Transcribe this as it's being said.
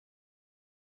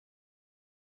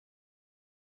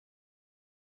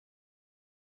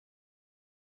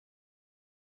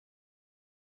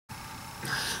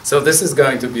So this is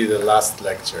going to be the last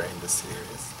lecture in the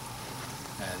series.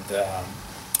 And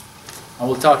I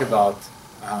will talk about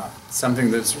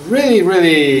something that's really,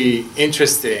 really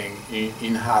interesting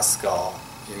in Haskell,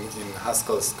 in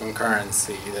Haskell's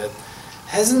concurrency, that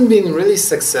hasn't been really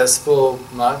successful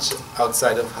much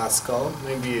outside of Haskell.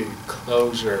 Maybe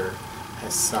Clojure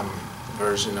has some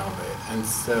version of it, and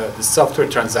it's the software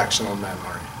transactional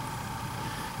memory.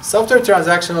 Software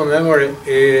transactional memory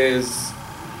is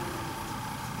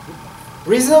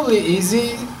reasonably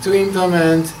easy to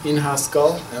implement in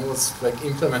Haskell, and was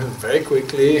implemented very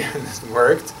quickly, and it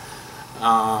worked.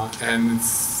 And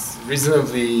it's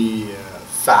reasonably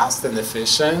fast and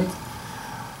efficient.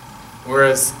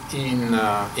 Whereas in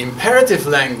imperative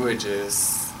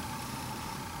languages,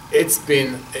 it's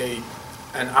been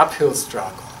an uphill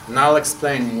struggle. And I'll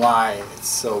explain why it's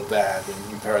so bad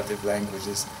in imperative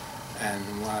languages and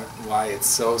why it's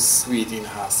so sweet in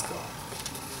Haskell.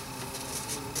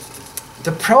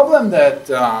 The problem that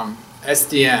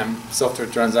STM, software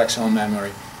transactional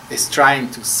memory, is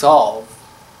trying to solve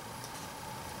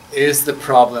is the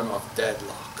problem of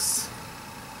deadlocks.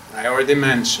 I already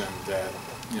mentioned that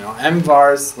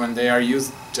mvars, when they are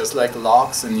used just like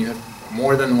locks and you have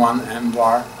more than one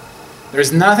mvar,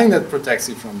 there's nothing that protects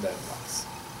you from deadlocks.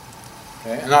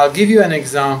 Okay? And I'll give you an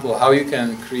example how you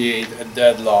can create a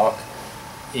deadlock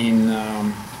in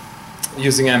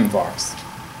using mvars.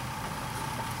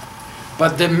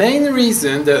 But the main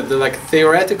reason, the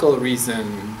theoretical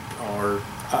reason or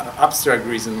abstract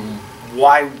reason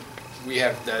why we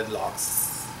have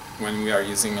deadlocks when we are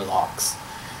using locks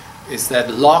is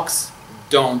that locks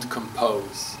don't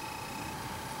compose.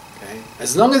 Okay?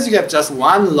 As long as you have just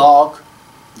one lock,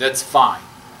 that's fine.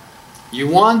 You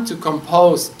want to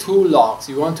compose two locks.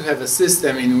 You want to have a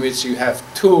system in which you have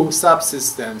two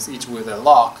subsystems, each with a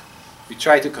lock. You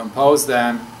try to compose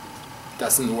them,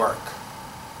 doesn't work.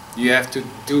 You have to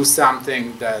do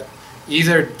something that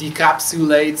either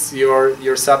decapsulates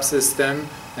your subsystem,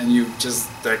 and you just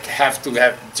have to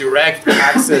have direct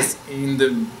access in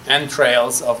the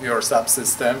entrails of your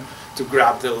subsystem to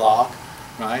grab the lock,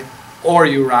 right? Or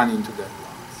you run into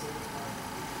deadlocks.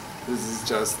 This is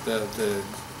just the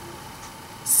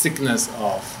sickness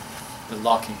of the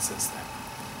locking system.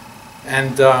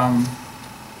 And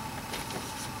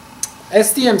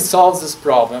STM solves this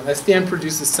problem. STM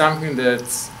produces something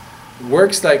that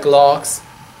works like locks,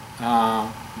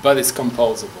 but is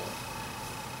composable.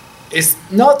 It's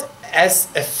not as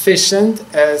efficient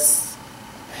as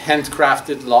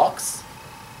handcrafted locks,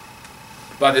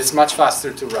 but it's much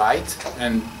faster to write,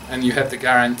 and you have the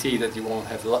guarantee that you won't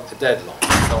have a deadlock.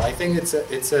 So I think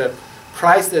it's a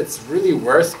price that's really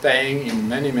worth paying in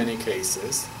many, many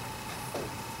cases,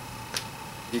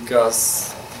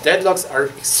 because deadlocks are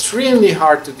extremely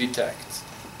hard to detect.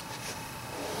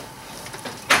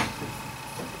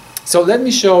 So let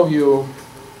me show you,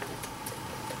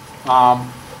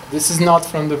 this is not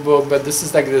from the book, but this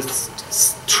is like this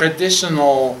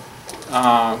traditional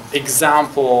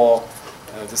example,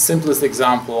 the simplest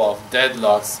example of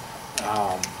deadlocks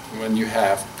when you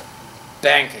have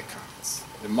bank accounts,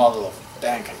 the model of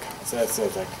bank accounts. That's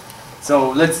it.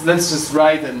 So let's just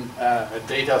write a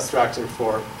data structure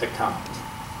for account.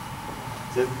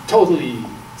 It's totally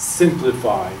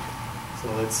simplified. So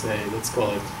let's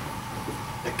call it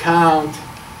account,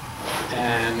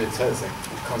 and it has a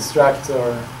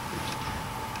constructor,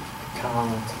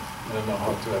 account. I don't know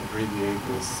how to abbreviate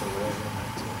this, so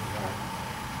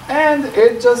and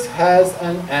it just has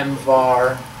an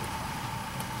mvar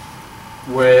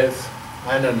with,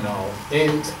 I don't know,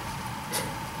 int.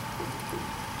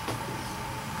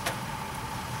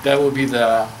 That will be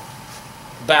the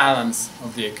balance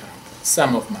of the account,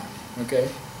 sum of money, okay?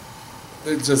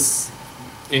 It's just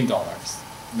in dollars,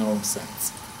 no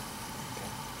cents.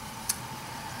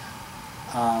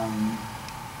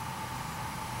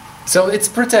 So it's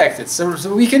protected,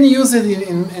 so we can use it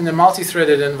in a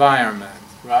multi-threaded environment,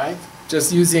 right?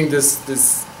 Just using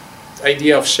this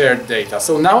idea of shared data.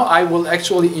 So now I will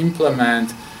actually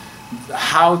implement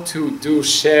how to do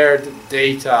shared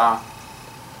data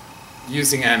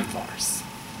using mvars.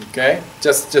 Okay,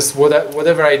 just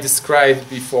whatever I described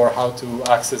before, how to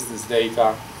access this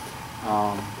data.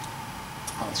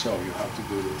 I'll show you how to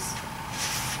do this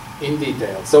in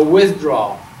detail. So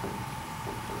withdraw.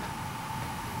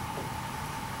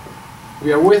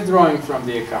 We are withdrawing from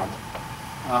the account.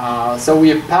 So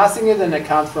we are passing it an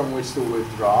account from which to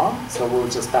withdraw. So we'll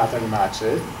just pattern match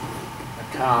it.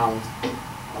 Account,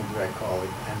 how do I call it?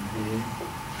 MV,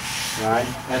 right?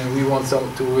 And we want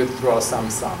to withdraw some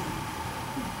sum.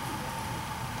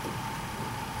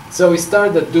 So we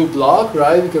start the do block,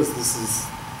 right? Because this is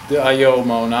the I/O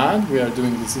monad. We are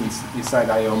doing this inside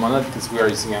I/O monad because we are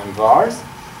using m vars.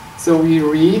 So we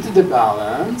read the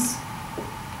balance.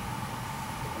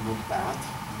 Not bad.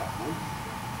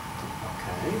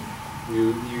 Okay.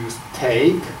 You use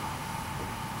take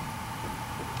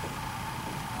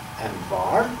m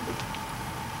var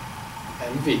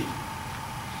and v.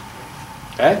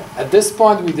 Okay. At this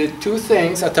point, we did two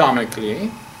things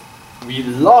atomically. We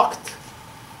locked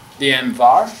the m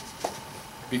var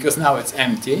because now it's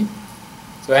empty.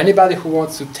 So anybody who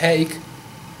wants to take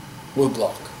will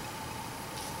block.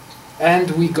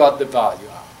 And we got the value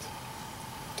out.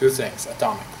 Two things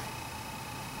atomically.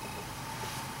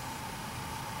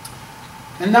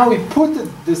 And now we put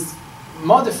this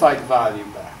modified value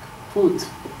back. Put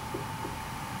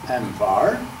m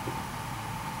var.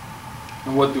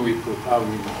 And what do we put?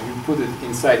 We put it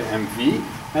inside mv.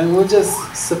 And we'll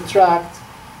just subtract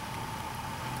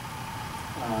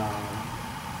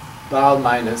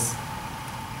balance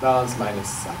minus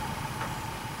sum.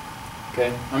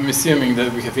 Okay, I'm assuming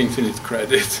that we have infinite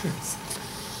credit.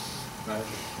 Right?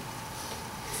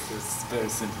 It's very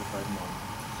simplified model.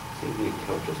 Maybe it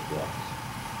count as blocks.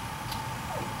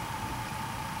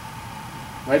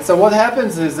 Right, so what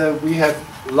happens is that we have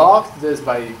locked this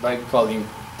by calling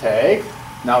take.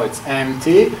 Now it's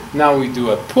empty. Now we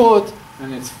do a put,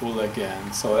 and it's full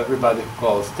again. So everybody who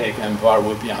calls take m var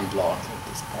will be unblocked at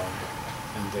this point.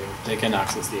 And they can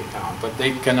access the account, but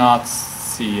they cannot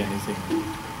see anything.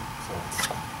 So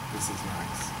this is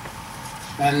nice.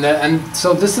 And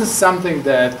so this is something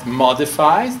that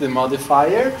modifies the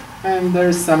modifier, and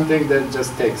there's something that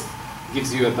just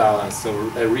gives you a balance, so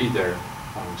a reader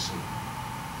function.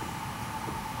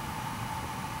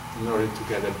 In order to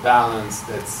get a balance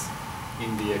that's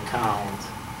in the account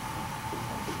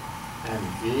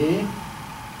MV.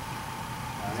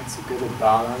 Right, so get a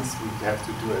balance, we have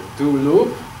to do a do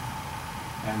loop.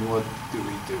 And what do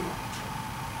we do?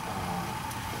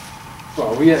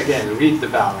 Well, we again read the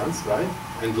balance, right?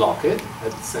 And lock it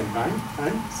at the same time,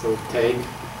 right? So take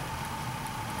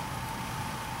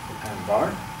m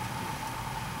var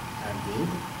and v.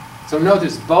 So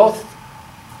notice both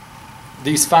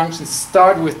these functions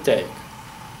start with take.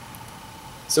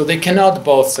 So they cannot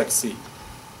both succeed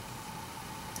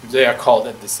if they are called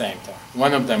at the same time.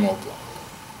 One of them will block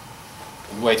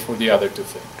and wait for the other to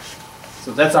finish.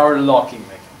 So that's our locking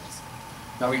mechanism.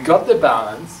 Now we got the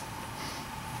balance.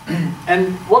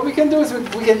 And what we can do is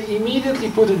we can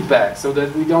immediately put it back so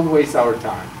that we don't waste our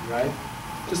time, right?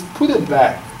 Just put it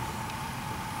back.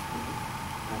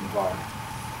 And var.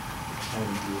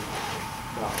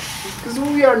 Because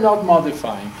we are not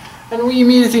modifying. And we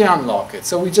immediately unlock it.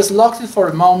 So we just locked it for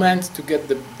a moment to get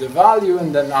the value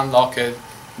and then unlock it,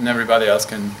 and everybody else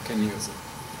can use it.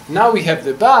 Now we have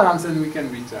the balance and we can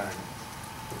return it.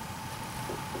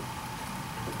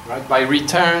 Right? By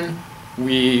return,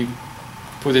 we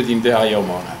put it in the I/O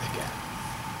monad again.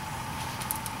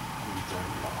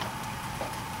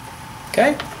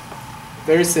 Okay?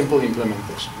 Very simple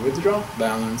implementation. Withdraw,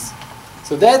 balance.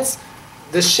 So that's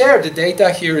the share. The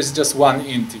data here is just one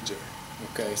integer.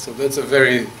 Okay, so that's a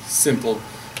very simple.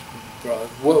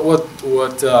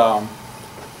 What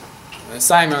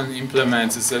Simon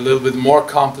implements is a little bit more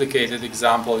complicated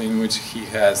example in which he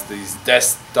has these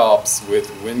desktops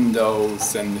with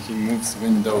windows and he moves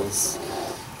windows,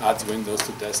 adds windows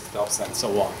to desktops and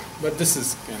so on. But this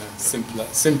is kind of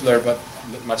simpler but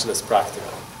much less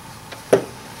practical.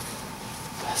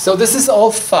 So this is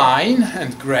all fine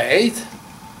and great.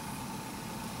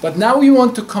 But now we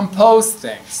want to compose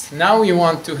things. Now we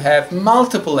want to have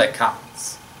multiple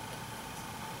accounts.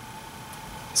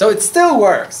 So it still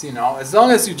works, you know, as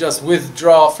long as you just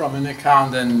withdraw from an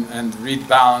account and read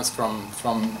balance from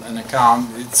an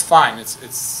account, it's fine,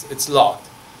 it's locked.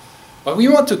 But we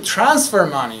want to transfer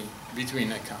money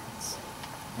between accounts,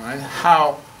 right?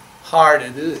 How hard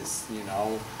it is, you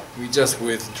know, we just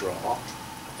withdraw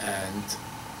and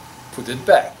put it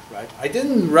back, right? I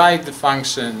didn't write the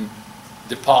function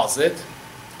deposit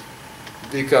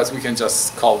because we can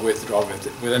just call withdraw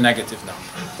with a negative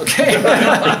number, okay?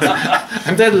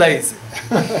 I'm that lazy.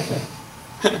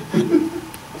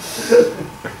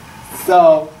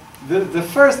 So the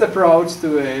first approach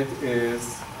to it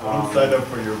is sign up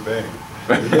for your bank.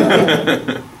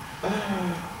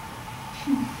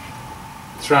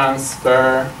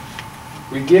 Transfer.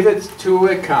 We give it two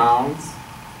accounts,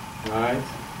 right?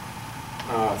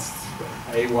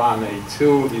 A1,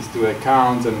 A2, these two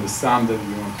accounts, and the sum that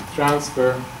we want to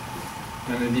transfer,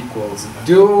 and it equals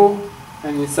do,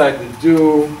 and inside the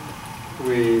do,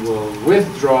 we will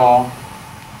withdraw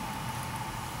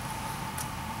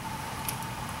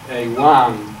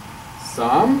A1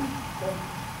 sum,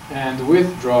 and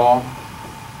withdraw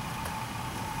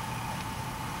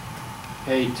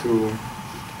A2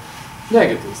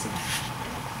 negative sum.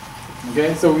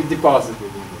 Okay, so we deposit it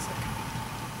in this account.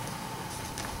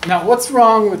 Now, what's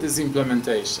wrong with this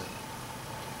implementation?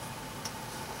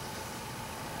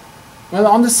 Well,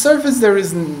 on the surface, there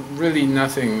isn't really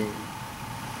nothing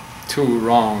too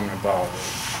wrong about it.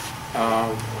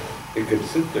 It could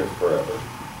sit there forever.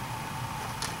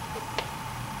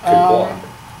 Could block.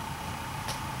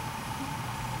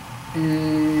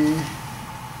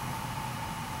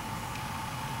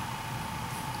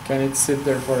 Can it sit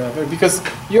there forever? Because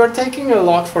you are taking a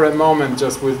lock for a moment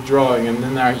just withdrawing, and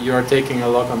then you are taking a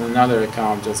lock on another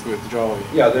account just withdrawing.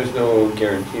 Yeah, there's no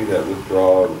guarantee that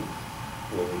withdrawal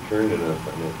will return enough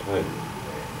at no time.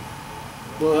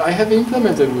 Well, I have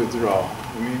implemented withdrawal.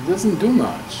 I mean, it doesn't do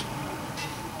much.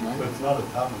 Right? So it's not a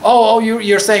top. Oh,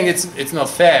 you're saying it's not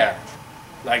fair.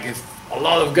 Like if a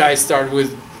lot of guys start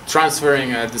with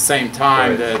transferring at the same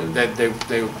time, that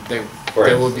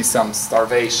there will be some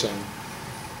starvation.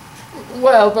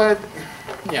 Well, but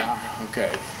yeah,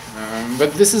 okay.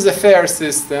 But this is a fair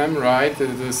system, right?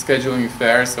 The scheduling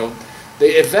fair, so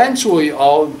they eventually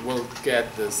all will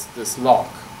get this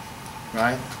lock,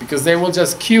 right? Because they will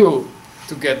just queue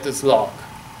to get this lock.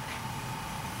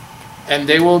 And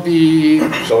they will be...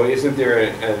 So isn't there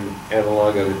an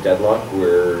analog of a deadlock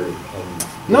where...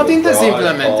 not in this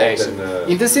implementation.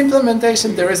 In this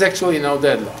implementation, there is actually no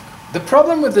deadlock. The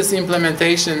problem with this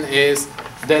implementation is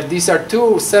that these are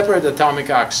two separate atomic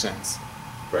actions.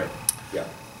 Right, yeah.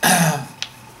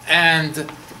 And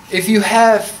if you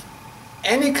have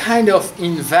any kind of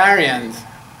invariant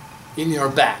in your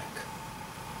back,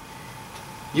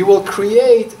 you will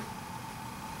create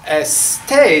a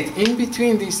state in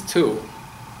between these two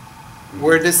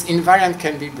where this invariant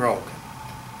can be broken.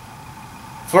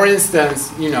 For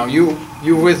instance,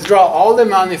 you withdraw all the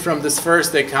money from this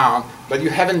first account, but you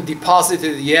haven't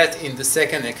deposited yet in the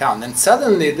second account. And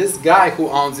suddenly this guy who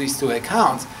owns these two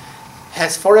accounts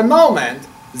has for a moment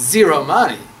zero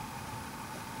money.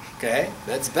 Okay,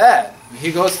 that's bad.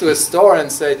 He goes to a store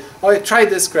and says, oh, try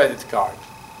this credit card.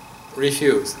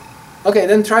 Refuse. Okay,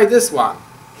 then try this one.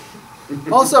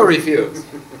 Also refuse.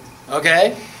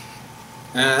 Okay?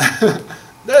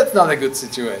 That's not a good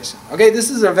situation. Okay, this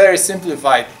is a very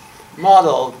simplified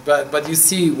model, but you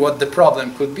see what the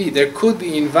problem could be. There could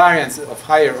be invariants of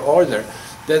higher order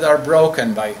that are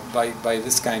broken by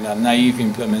this kind of naive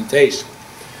implementation.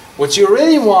 What you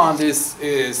really want is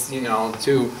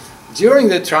during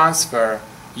the transfer,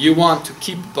 you want to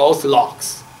keep both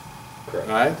locks. Correct.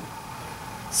 Right?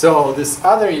 So this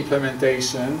other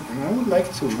implementation, and I would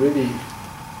like to really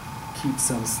keep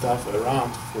some stuff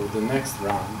around for the next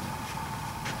round.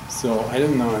 So I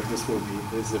don't know if this will be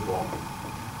visible.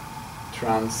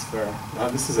 Transfer. Oh,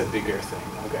 this is a bigger thing.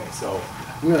 Okay, so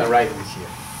I'm going to write it here.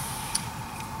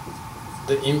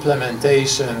 The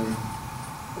implementation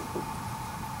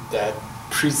that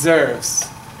preserves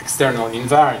external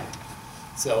invariant.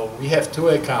 So we have two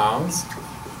accounts.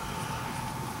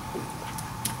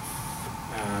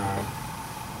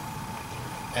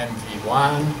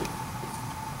 MV1.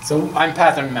 So I'm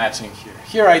pattern matching here.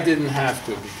 Here I didn't have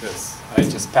to because I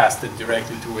just passed it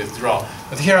directly to withdraw.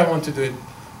 But here I want to do it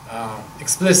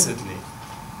explicitly.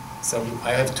 So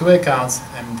I have two accounts,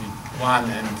 MV1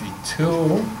 and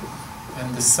MV2,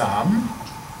 and the sum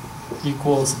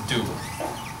equals do.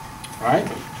 Right?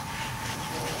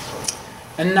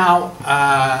 And now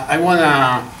I want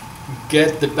to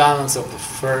get the balance of the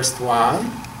first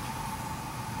one.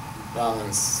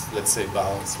 Balance, let's say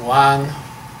balance 1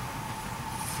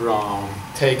 from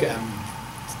take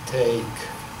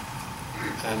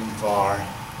var.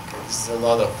 Okay, this is a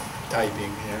lot of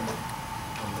typing here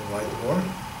on the whiteboard.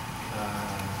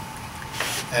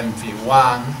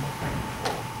 MV1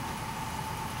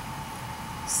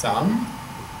 sum.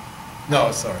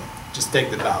 No, sorry. Just take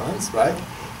the balance, right?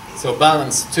 So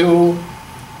balance 2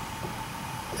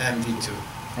 MV2,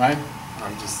 right?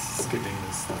 I'm just skipping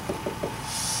this stuff.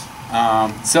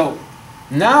 So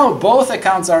now both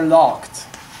accounts are locked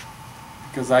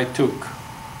because I took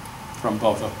from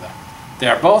both of them. They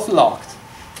are both locked.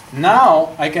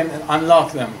 Now I can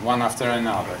unlock them one after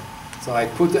another. So I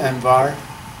put mvar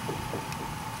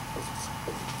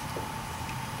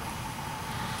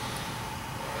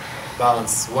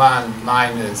balance 1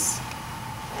 minus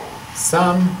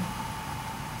sum,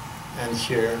 and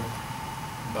here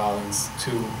balance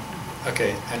 2.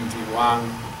 Okay, MV1,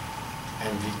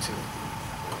 MV2,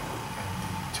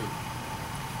 MV2,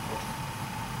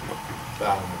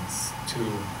 balance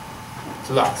 2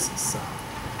 plus sum.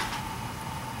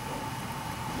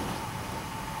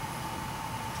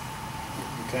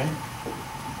 Okay?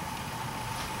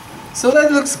 So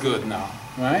that looks good now,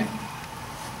 right?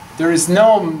 There is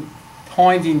no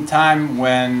point in time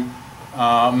when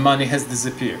money has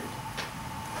disappeared.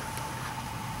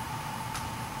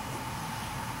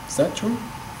 Is that true?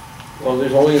 Well,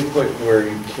 there's only a point where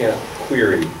you can't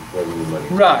query whether the money.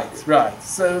 Right, right.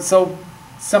 So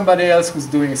somebody else who's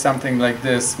doing something like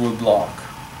this will block,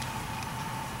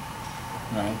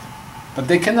 right? But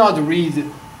they cannot read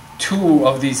two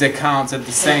of these accounts at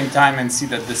the same time and see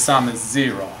that the sum is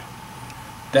 0.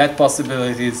 That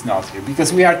possibility is not here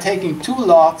because we are taking two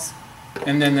locks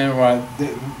and then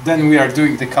we are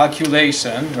doing the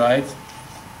calculation, right?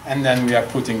 And then we are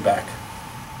putting back,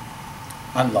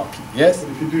 unlocking. Yes?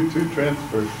 If you do two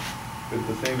transfers with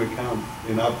the same account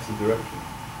in opposite direction.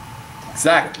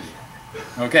 Exactly.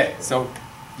 Okay, so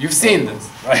you've seen this,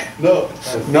 right? No.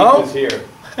 No? Is here.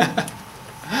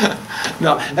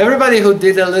 No, everybody who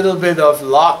did a little bit of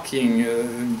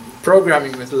locking,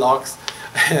 programming with locks,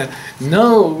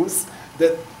 knows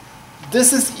that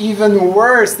this is even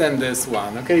worse than this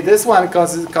one. Okay, this one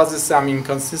causes some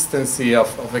inconsistency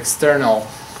of external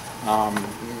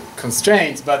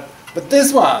constraints, but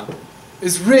this one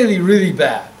is really, really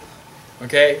bad.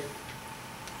 Okay,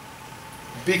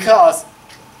 because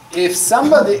if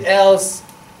somebody else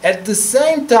at the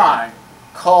same time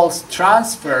calls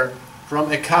transfer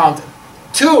from account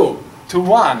 2 to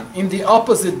 1 in the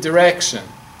opposite direction,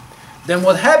 then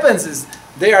what happens is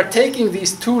they are taking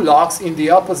these two locks in the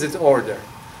opposite order.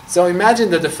 So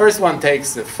imagine that the first one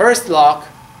takes the first lock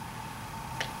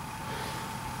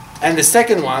and the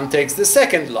second one takes the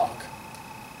second lock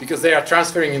because they are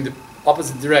transferring in the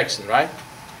opposite direction, right?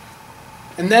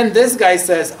 And then this guy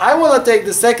says, I want to take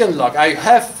the second lock. I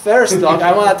have first lock,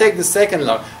 I want to take the second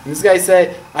lock. And this guy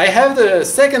says, I have the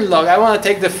second lock, I want to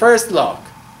take the first lock,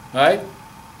 right?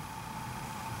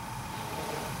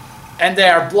 And they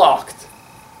are blocked.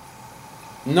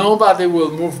 Nobody will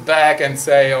move back and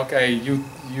say, okay,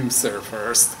 you serve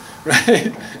first,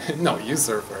 right? No, you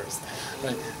serve first.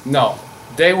 Right? No,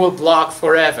 they will block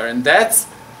forever. And that's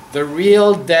the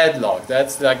real deadlock.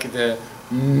 That's like the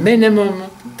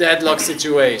minimum deadlock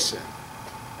situation,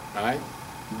 right?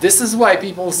 This is why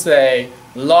people say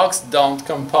locks don't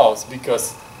compose,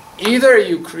 because either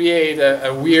you create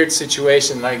a weird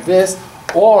situation like this,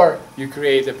 or you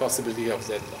create a possibility of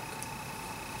deadlock.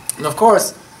 And of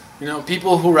course, you know,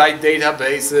 people who write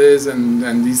databases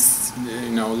and these,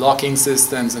 you know, locking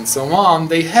systems and so on,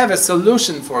 they have a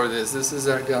solution for this. This is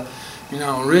like a, you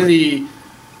know, really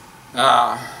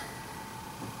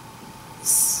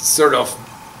sort of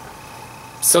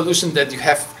solution that you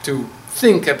have to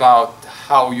think about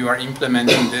how you are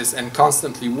implementing this and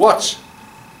constantly watch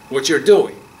what you're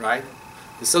doing, right?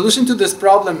 The solution to this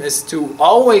problem is to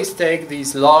always take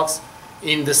these locks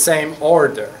in the same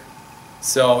order.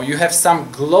 So you have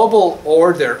some global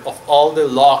order of all the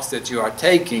locks that you are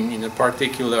taking in a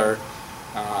particular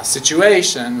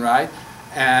situation, right?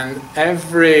 And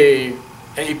every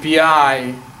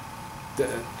API,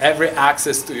 every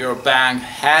access to your bank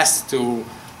has to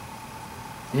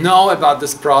know about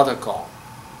this protocol.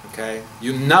 Okay,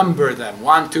 you number them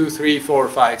 1, 2, 3, 4,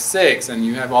 5, 6, and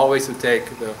you have always to take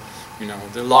the, you know,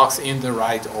 the locks in the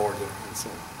right order and so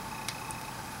on.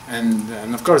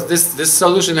 And of course, this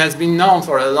solution has been known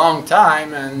for a long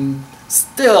time, and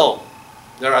still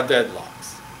there are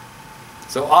deadlocks.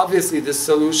 So obviously, this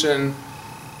solution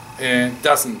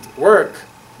doesn't work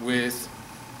with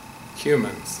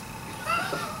humans,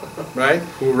 right?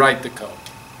 Who write the code.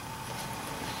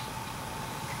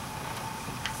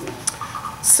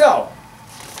 So,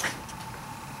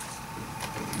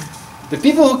 the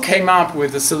people who came up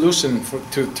with the solution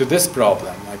to this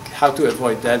problem, like how to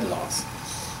avoid deadlocks,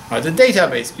 are the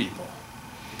database people,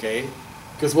 okay?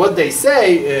 Because what they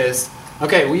say is,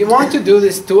 okay, we want to do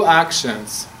these two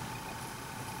actions,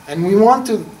 and we want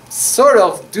to sort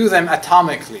of do them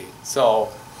atomically. So,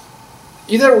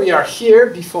 either we are here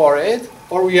before it,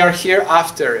 or we are here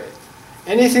after it.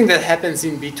 Anything that happens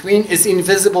in between is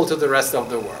invisible to the rest of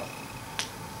the world.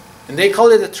 And they call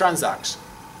it a transaction.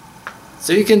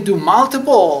 So you can do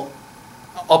multiple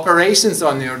operations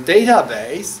on your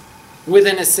database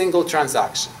within a single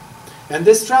transaction. And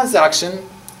this transaction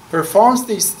performs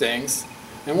these things,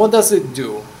 and what does it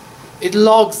do? It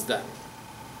logs them.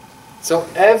 So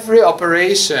every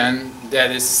operation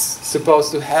that is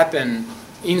supposed to happen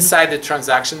inside the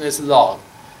transaction is logged.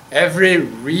 Every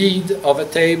read of a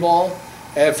table,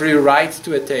 every write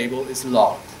to a table is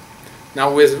logged.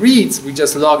 Now with reads, we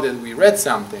just log that we read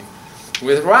something.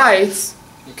 With writes,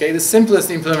 okay, the simplest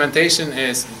implementation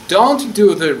is don't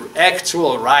do the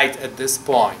actual write at this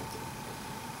point.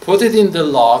 Put it in the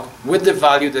log with the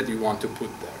value that you want to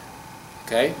put there,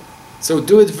 okay? So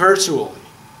do it virtually.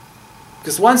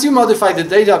 Because once you modify the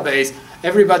database,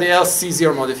 everybody else sees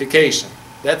your modification.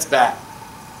 That's bad.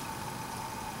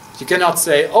 You cannot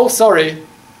say, oh, sorry,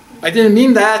 I didn't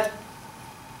mean that.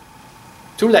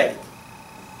 Too late.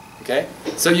 Okay?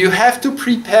 So you have to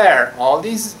prepare all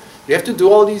these, you have to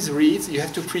do all these reads, you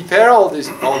have to prepare all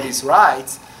these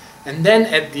writes, and then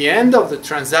at the end of the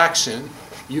transaction,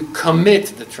 you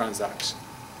commit the transaction.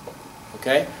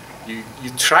 Okay? You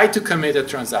try to commit a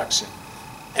transaction.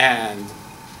 And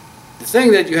the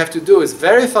thing that you have to do is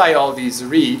verify all these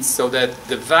reads so that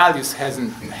the values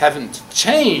haven't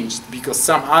changed because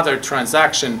some other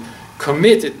transaction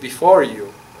committed before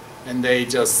you and they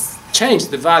just changed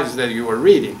the values that you were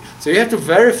reading. So you have to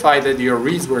verify that your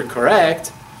reads were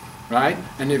correct, right?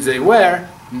 And if they were,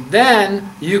 then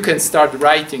you can start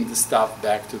writing the stuff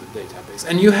back to the database.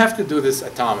 And you have to do this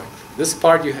atomically. This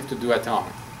part you have to do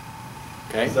atomically.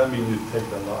 Okay? Does that mean you take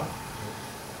the log?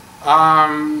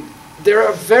 There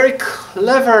are very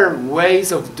clever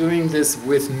ways of doing this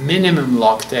with minimum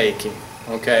log taking,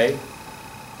 okay?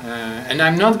 And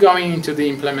I'm not going into the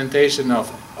implementation of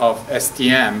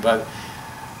STM, but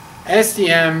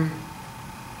STM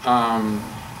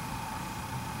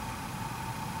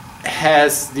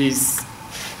has these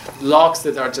logs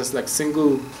that are just like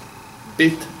single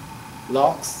bit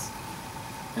logs,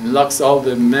 and logs all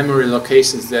the memory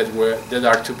locations that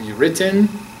are to be written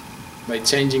by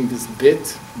changing this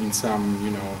bit in some,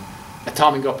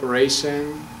 atomic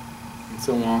operation and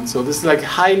so on. So this is like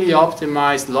highly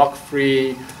optimized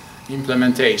log-free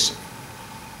implementation.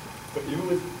 But even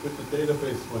with the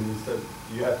database, when you said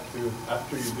you have to,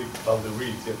 after you dig all the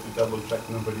reads, you have to double check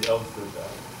nobody else did that.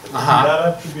 Does that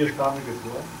have to be atomic as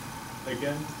well?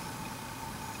 Again?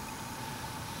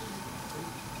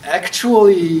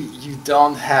 Actually, you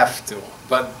don't have to.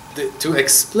 But to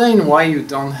explain why you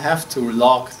don't have to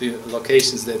lock the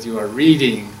locations that you are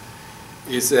reading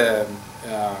is a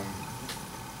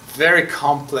very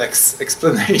complex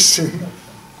explanation.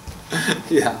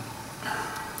 Yeah.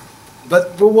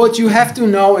 But what you have to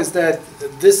know is that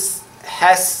this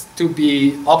has to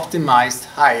be optimized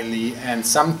highly, and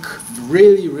some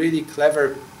really, really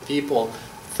clever people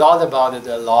thought about it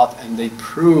a lot, and they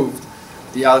proved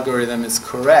the algorithm is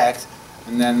correct,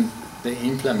 and then they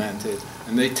implemented it.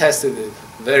 And they tested it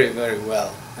very, very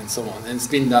well, and so on. And it's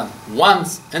been done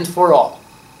once and for all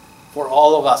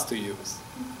of us to use.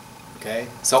 Okay?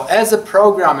 So as a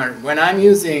programmer, when I'm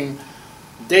using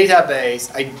database,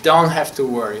 I don't have to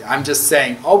worry. I'm just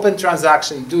saying, open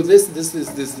transaction, do this,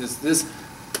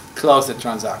 close the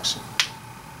transaction.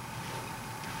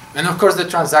 And of course, the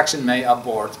transaction may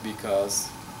abort because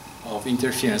of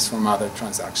interference from other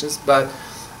transactions. But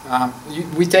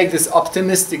we take this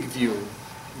optimistic view.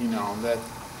 That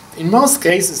in most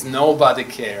cases, nobody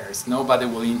cares. Nobody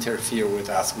will interfere with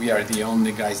us. We are the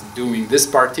only guys doing this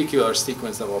particular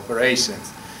sequence of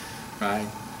operations, right?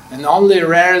 And only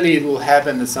rarely it will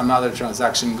happen that some other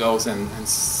transaction goes and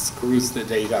screws the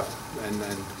data, and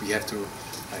then we have to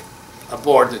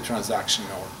abort the transaction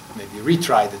or maybe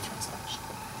retry the transaction,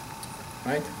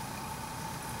 right?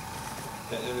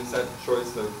 And is that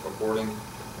choice of aborting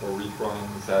or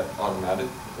retrying, is that automatic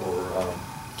or?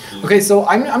 Okay, so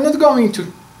I'm not going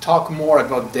to talk more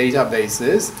about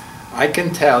databases. I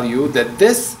can tell you that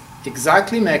this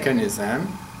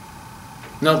mechanism,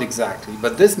 not exactly,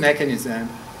 but this mechanism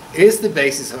is the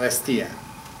basis of STM.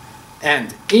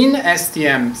 And in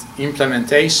STM's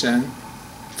implementation,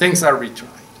 things are retried.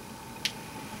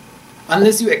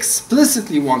 Unless you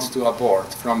explicitly want to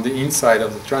abort from the inside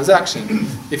of the transaction.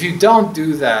 If you don't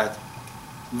do that,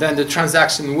 then the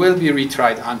transaction will be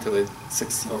retried until it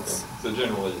succeeds. Okay. So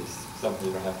generally, it's something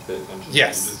you don't have to pay attention to.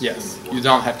 Yes. You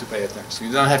don't have to pay attention.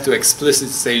 You don't have to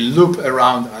explicitly say loop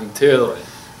around until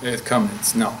it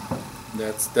commits. No,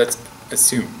 that's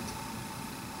assumed.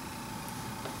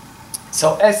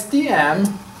 So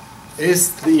STM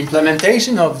is the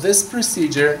implementation of this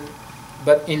procedure,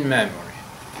 but in memory.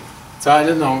 So I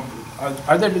don't know.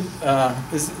 Are there?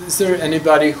 Is there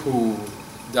anybody who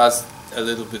does a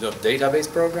little bit of database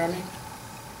programming?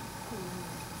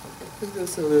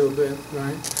 Just a little bit,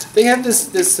 right? They have this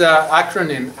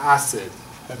acronym ACID.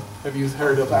 Have you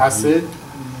heard of ACID?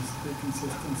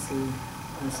 Consistency.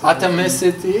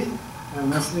 Atomicity.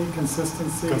 Atomicity,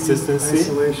 consistency,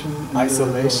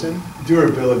 isolation,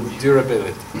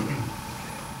 durability.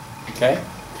 Okay?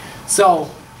 So,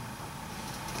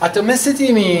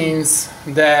 atomicity means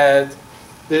that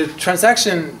the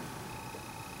transaction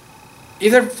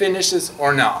either finishes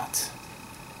or not,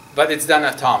 but it's done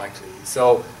atomically.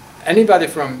 So, anybody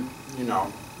from,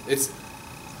 it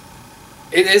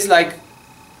is like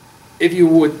if you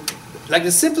would like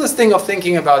the simplest thing of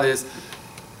thinking about is,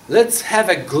 let's have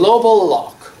a global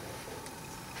lock.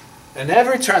 And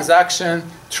every transaction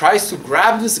tries to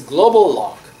grab this global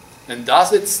lock and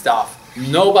does its stuff.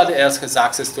 Nobody else has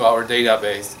access to our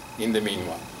database in the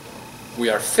meanwhile. We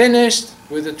are finished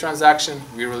with the transaction,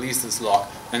 we release this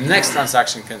lock, and next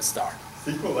transaction can start.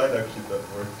 SQLite actually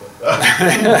doesn't work like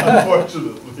that,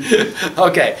 unfortunately.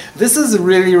 Okay, this is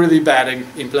really, really bad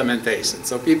implementation.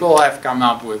 So people have come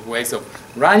up with ways of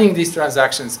running these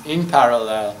transactions in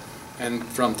parallel and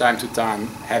from time to time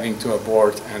having to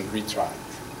abort and retry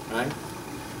it, right?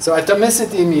 So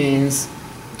atomicity means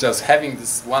just having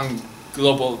this one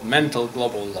mental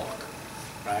global lock,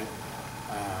 right?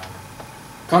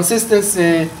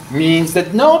 Consistency means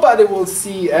that nobody will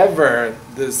see ever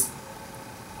this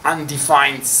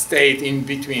undefined state in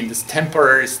between, this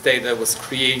temporary state that was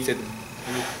created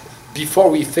before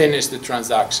we finish the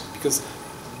transaction. Because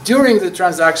during the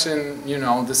transaction, you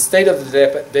know, the state of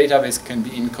the database can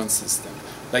be inconsistent.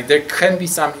 Like there can be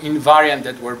some invariant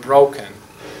that were broken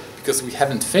because we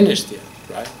haven't finished yet,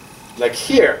 right? Like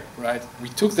here, right? We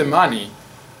took the money,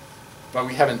 but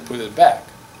we haven't put it back,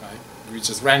 right? We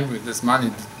just ran with this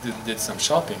money, did some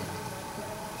shopping.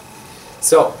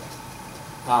 So,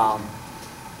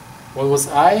 what was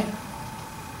I?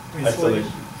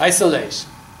 Isolation. Isolation,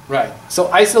 right.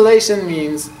 So isolation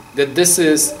means that this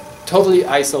is totally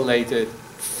isolated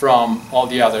from all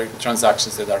the other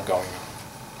transactions that are going on,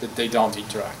 that they don't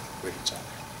interact with each other.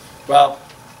 Well,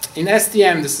 in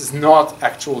STM, this is not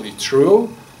actually true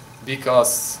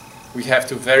because we have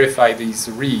to verify these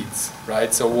reads,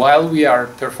 right? So while we are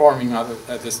performing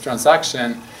this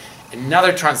transaction,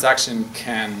 another transaction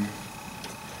can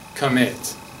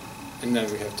commit, and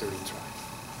then we have to retry.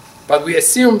 But we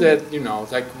assume that, you know,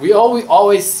 like we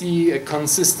always see a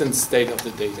consistent state of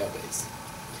the database.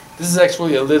 This is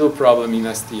actually a little problem in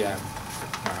STM,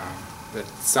 that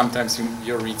sometimes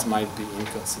your reads might be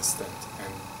inconsistent,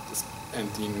 and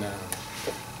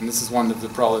this is one of the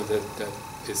problems that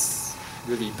is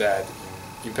really bad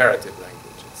in imperative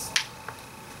languages.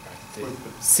 Right?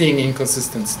 Seeing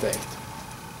inconsistent state.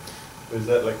 Is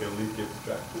that like a leak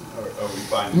abstraction, or are we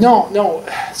finding? No.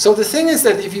 So the thing is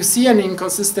that if you see an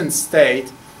inconsistent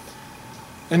state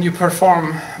and you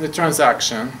perform the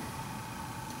transaction,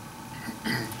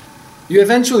 you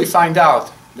eventually find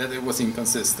out that it was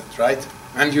inconsistent, right?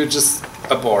 And you just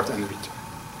abort and return,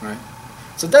 right?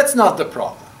 So that's not the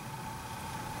problem.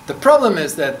 The problem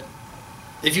is that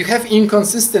if you have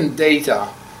inconsistent data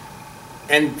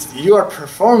and you are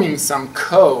performing some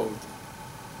code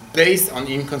based on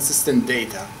inconsistent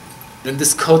data, then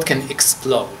this code can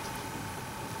explode,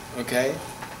 okay?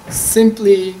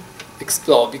 Simply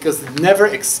explode because it never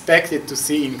expected to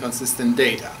see inconsistent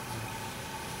data,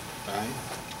 right?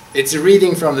 It's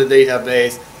reading from the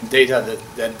database data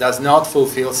that does not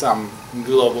fulfill some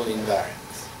global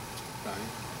invariance, right?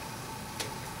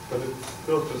 But it's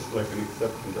still just like an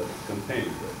exception that it's contained,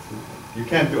 right? You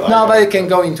can't do No, but it can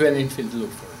go into an infinite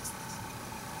loop, for instance.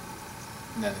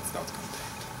 And then it's not contained.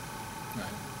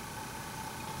 Right.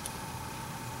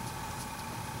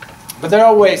 But there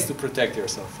are ways to protect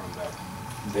yourself from that.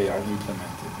 They are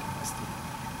implemented in STM.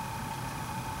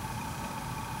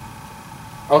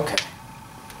 Okay.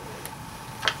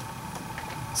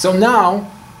 So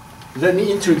now, let me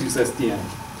introduce STM.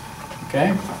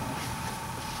 Okay?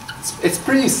 It's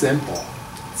pretty simple.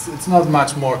 It's not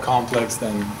much more complex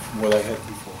than what I had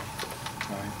before.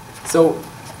 Right?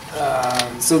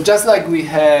 So just like we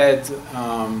had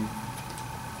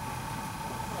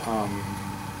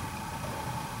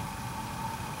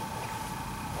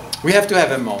we have to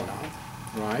have a monad,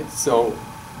 right? So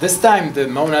this time the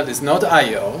monad is not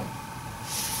I/O.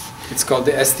 It's called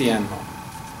the STM monad.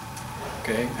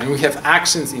 Okay, and we have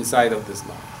actions inside of this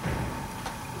monad.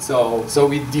 So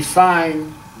we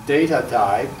define data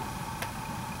type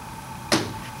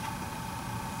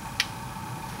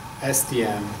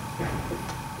STM.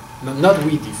 No, not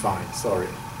we define. Sorry,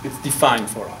 it's defined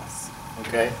for us.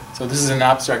 Okay, so this is an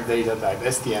abstract data type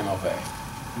STM of A.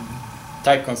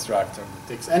 Type constructor that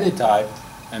takes any type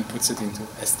and puts it into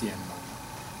STM monad.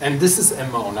 And this is a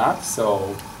monad,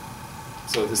 so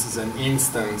this is an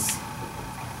instance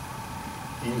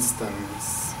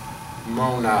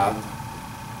monad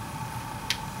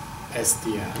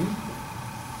STM.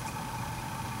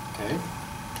 Okay,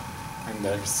 and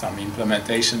there's some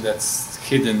implementation that's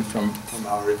hidden from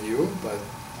our review, but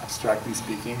abstractly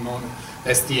speaking,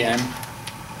 STM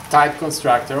type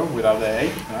constructor without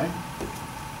A, right?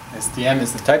 STM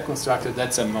is the type constructor,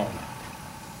 that's a monad.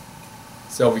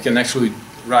 So we can actually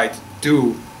write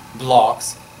do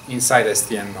blocks inside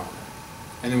STM monad.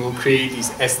 And it will create these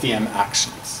STM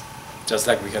actions. Just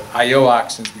like we have I/O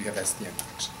actions, we have STM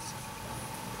actions.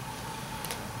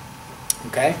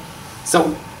 Okay,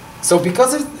 so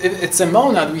because it's a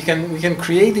monad, we can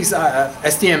create these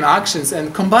STM actions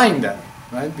and combine them,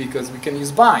 right? Because we can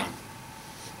use bind,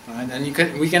 right? And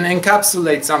we can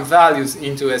encapsulate some values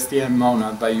into STM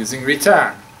monad by using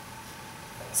return.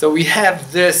 So we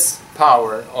have this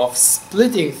power of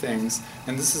splitting things,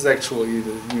 and this is actually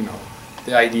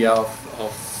the idea of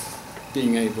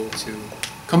being able to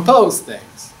compose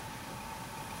things,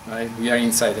 right? We are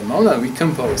inside a monad, we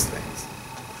compose things.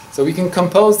 So we can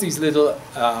compose these little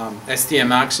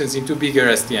STM actions into bigger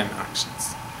STM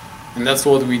actions. And that's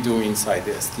what we do inside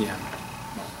the STM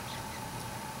monad.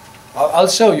 I'll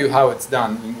show you how it's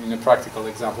done in a practical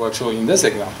example. Actually, in this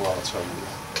example, I'll show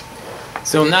you.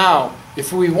 So now,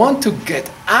 if we want to get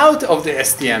out of the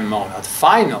STM monad,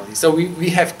 finally, so we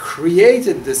have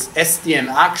created this STM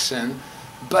action,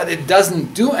 but it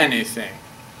doesn't do anything.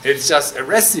 It's just a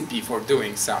recipe for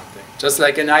doing something, just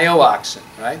like an I/O action,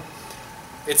 right?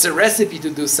 It's a recipe to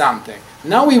do something.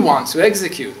 Now we want to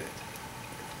execute it,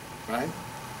 right?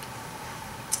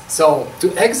 So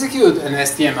to execute an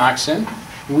STM action,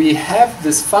 we have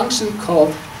this function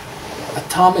called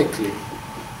atomically.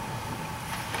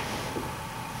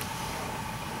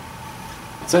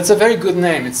 So it's a very good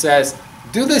name. It says,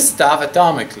 do this stuff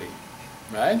atomically,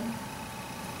 right?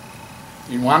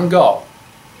 In one go.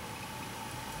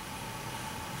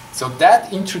 So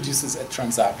that introduces a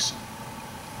transaction.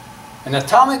 And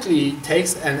atomically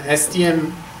takes an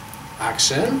STM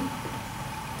action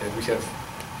that we have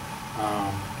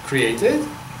created,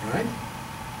 right?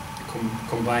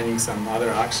 Combining some other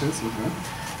actions,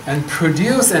 and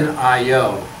produce an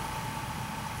I/O,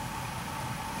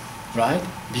 right?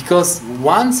 Because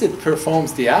once it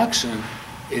performs the action,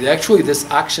 this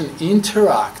action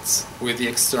interacts with the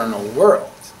external world,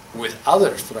 with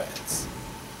other threads,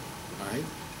 right?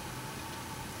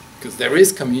 Because there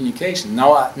is communication.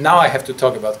 Now I have to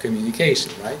talk about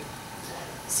communication, right?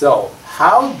 So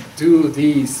how do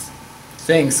these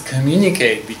things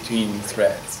communicate between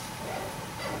threads?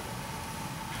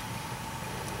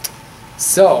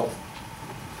 So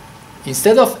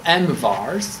instead of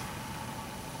mvars,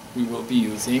 we will be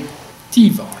using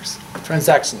tvars,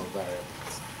 transactional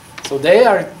variables. So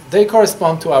they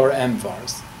correspond to our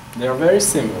mvars. They are very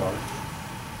similar.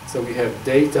 So we have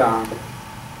data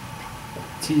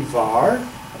tvar,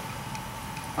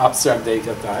 abstract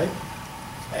data type,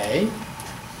 A.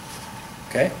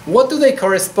 Okay. What do they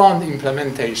correspond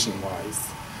implementation-wise?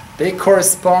 They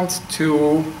correspond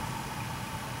to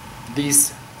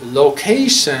these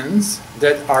locations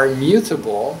that are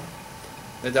mutable,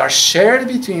 that are shared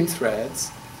between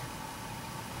threads,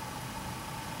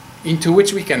 into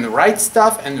which we can write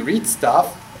stuff and read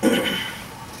stuff.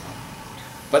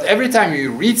 But every time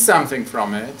you read something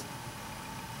from it,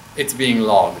 it's being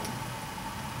logged,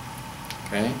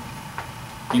 okay,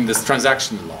 in this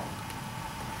transaction log.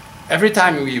 Every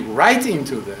time we write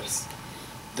into this,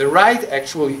 the write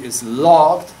actually is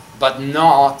logged but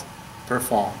not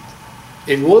performed.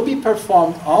 It will be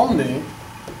performed only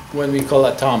when we call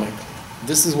atomic.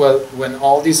 This is when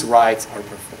all these writes are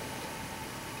performed.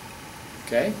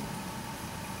 Okay?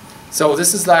 So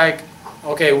this is like,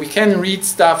 okay, we can read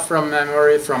stuff from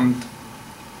memory, from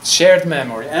shared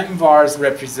memory. mvars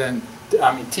represent,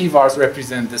 tvars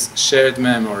represent this shared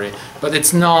memory, but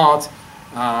it's not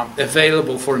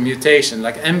available for mutation.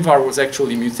 Like mvar was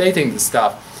actually mutating the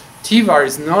stuff. tvar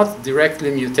is not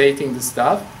directly mutating the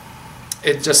stuff,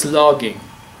 it's just logging.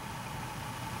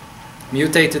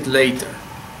 Mutated later.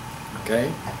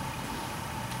 Okay?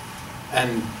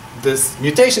 And this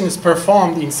mutation is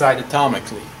performed inside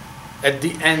atomically at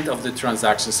the end of the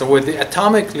transaction. So when the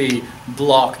atomically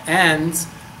block ends,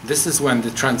 this is when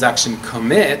the transaction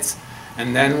commits,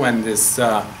 and then when this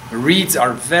reads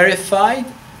are verified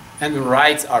and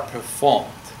writes are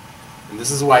performed. And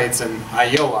this is why it's an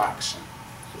I/O action.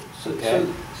 So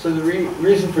the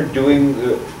reason for doing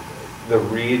the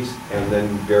reads and then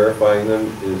verifying them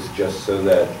is just so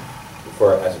that,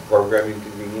 as a programming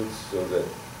convenience, so that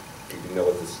you can know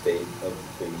what the state of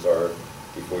things are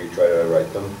before you try to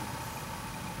write them?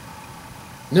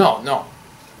 No.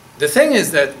 The thing is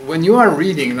that when you are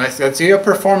reading, like, so you're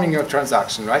performing your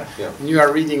transaction, right? Yeah. And you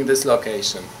are reading this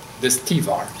location, this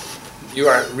tvar. You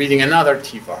are reading another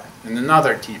tvar and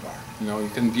another tvar. You know, you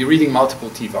can be reading multiple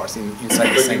tvars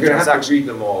inside the same But you're going to have to transaction. read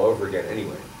them all over again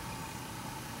anyway.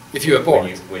 If you abort.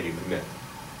 When you commit.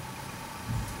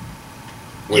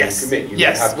 Yes. You commit,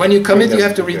 Yes. When you commit, you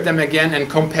have to read them again and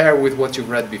compare with what you've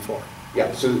read before.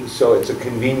 Yeah. So it's a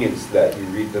convenience that you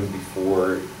read them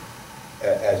before,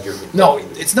 as you're. No,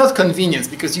 it's not convenience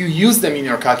because you use them in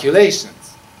your calculations.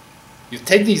 You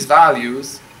take these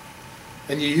values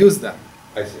and you use them,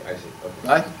 I see, okay.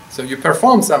 right? So you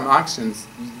perform some actions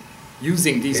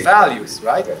using these values,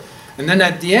 right? Okay. And then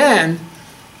at the end,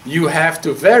 you have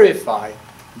to verify,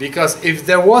 because if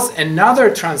there was another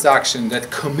transaction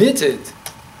that committed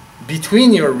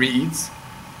between your reads,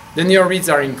 then your reads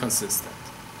are inconsistent,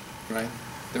 right?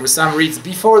 There were some reads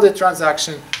before the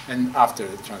transaction and after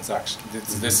the transaction.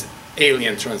 It's this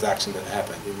alien transaction that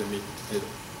happened in the middle,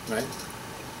 right?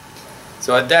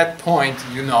 So at that point,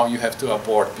 you know you have to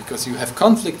abort because you have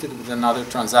conflicted with another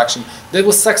transaction that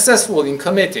was successful in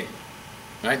committing,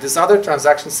 right? This other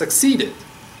transaction succeeded,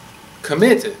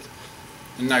 committed,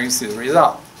 and now you see the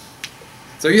result.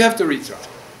 So you have to retry,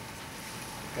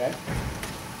 okay?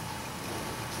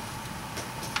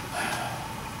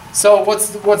 So what's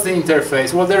the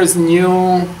interface? Well, there is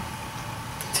new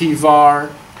tvar,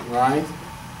 right?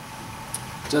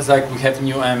 Just like we have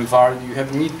new mvar, you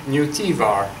have new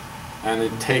tvar, and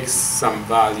it takes some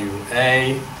value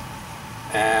a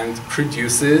and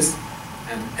produces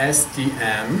an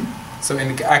STM. So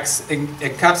it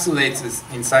encapsulates this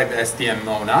inside the STM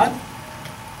monad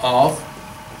of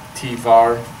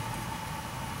tvar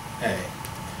a.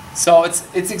 So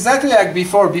it's exactly like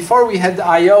before. Before we had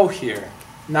IO here.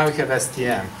 Now we have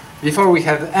STM. Before we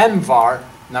had mvar,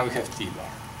 now we have tvar.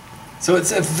 So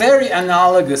it's very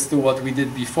analogous to what we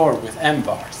did before with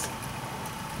mvars.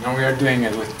 Now we are doing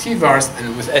it with tvars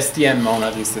and with STM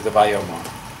monad instead of IO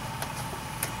monad.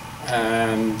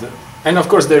 And of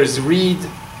course there is read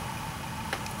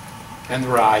and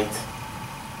write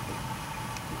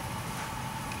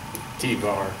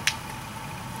tvar.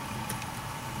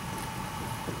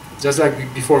 Just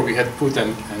like before we had put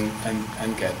and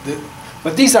get.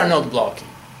 But these are not blocking.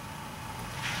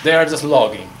 They are just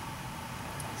logging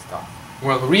stuff.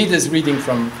 Well, read is reading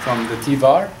from the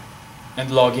tvar and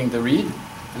logging the read,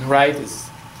 and write is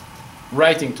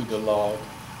writing to the log.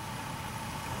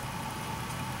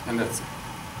 And that's it.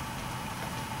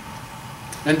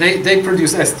 And they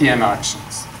produce STM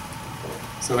actions.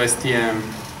 So STM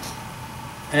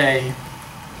A,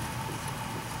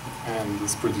 and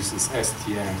this produces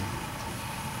STM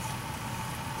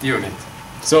unit.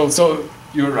 So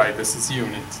you're right, this is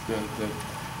unit.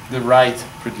 The write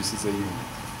produces a unit.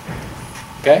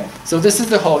 Okay? So this is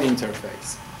the whole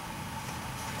interface.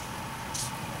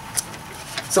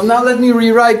 So now let me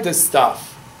rewrite this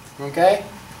stuff. Okay?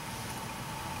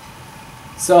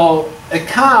 So a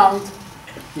count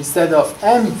instead of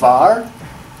mvar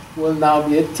will now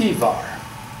be a tvar.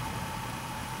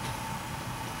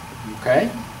 Okay?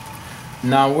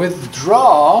 Now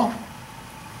withdraw,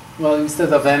 well,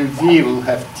 instead of mv, we'll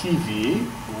have tv,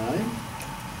 right?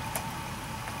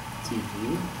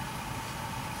 tv.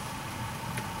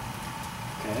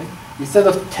 Okay. Instead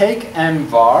of take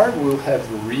mvar, we'll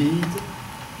have read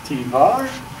tvar.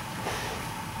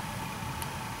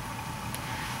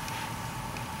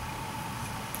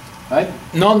 Right?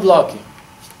 Non-blocking.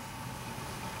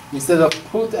 Instead of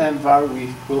put mvar,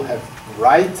 we will have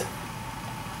write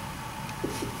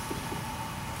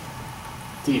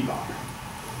tvar.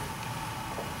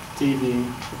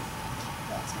 TV.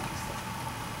 That's nice.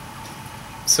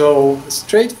 So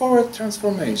straightforward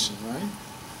transformation, right?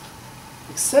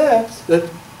 Except that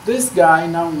this guy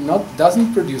now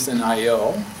doesn't produce an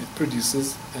IO, it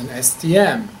produces an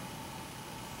STM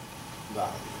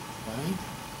value, right?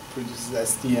 It produces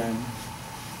STM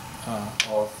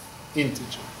of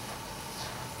integer.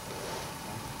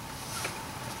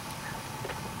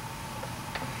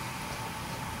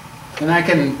 And I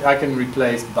can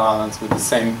replace balance with the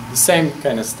same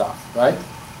kind of stuff, right?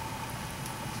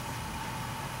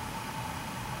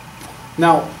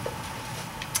 Now,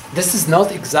 this is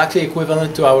not exactly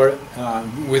equivalent to our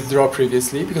withdraw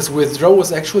previously, because withdraw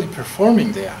was actually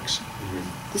performing the action.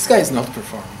 Mm-hmm. This guy is not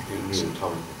performing the action.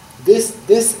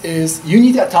 This is, you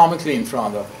need atomically in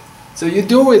front of it. So you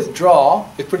do withdraw,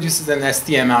 it produces an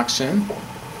STM action,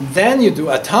 then you do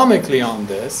atomically on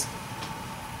this,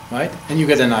 right? And you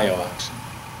get an IO action.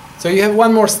 So you have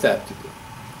one more step to do.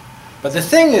 But the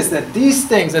thing is that these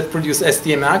things that produce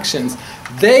STM actions,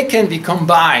 they can be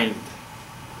combined,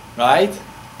 right?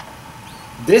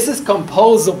 This is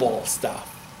composable stuff.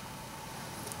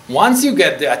 Once you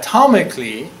get the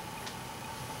atomically,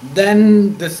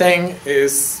 then the thing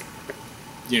is,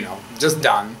 just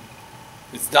done.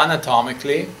 It's done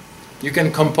atomically. You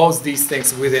can compose these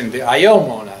things within the IO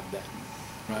monad then,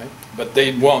 right? But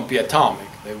they won't be atomic.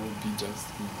 They will be just,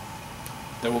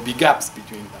 there will be gaps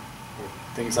between them.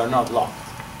 Things are not locked.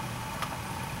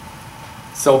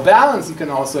 So balance you can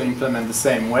also implement the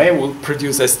same way. We'll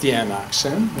produce STM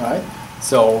action, right?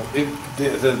 So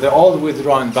the old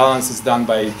withdraw and balance is done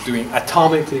by doing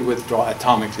atomically withdraw,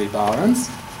 atomically balance.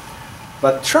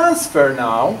 But transfer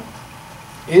now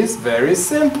is very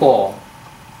simple,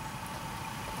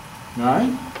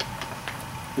 right?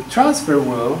 The transfer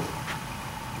will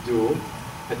do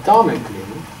atomically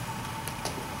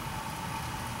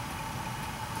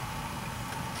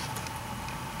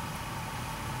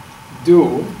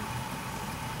do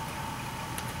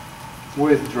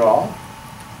withdraw.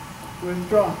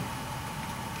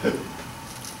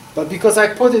 But because I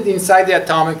put it inside the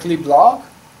atomically block,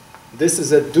 this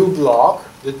is a do block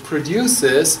that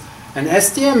produces an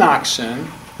STM action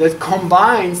that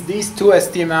combines these two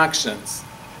STM actions,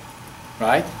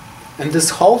 right? And this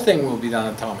whole thing will be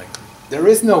done atomically. There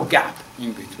is no gap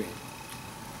in between.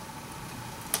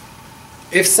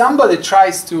 If somebody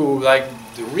tries to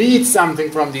read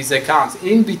something from these accounts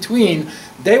in between,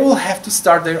 they will have to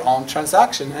start their own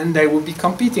transaction and they will be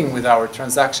competing with our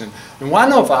transaction. And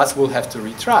one of us will have to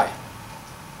retry.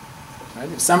 Right?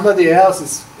 If somebody else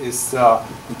is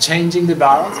changing the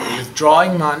balance,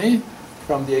 withdrawing money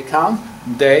from the account,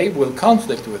 they will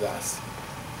conflict with us.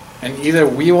 And either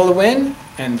we will win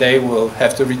and they will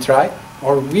have to retry,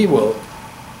 or we will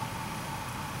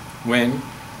win,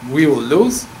 we will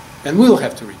lose, and we will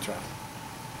have to retry.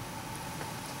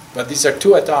 But these are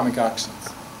two atomic actions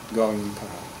going in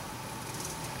parallel.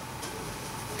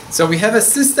 So we have a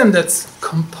system that's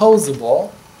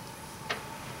composable,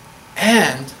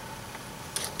 and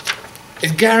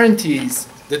it guarantees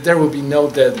that there will be no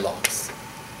deadlocks.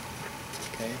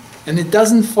 Okay? And it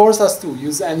doesn't force us to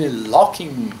use any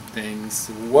locking things,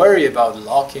 worry about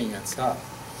locking and stuff.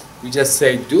 We just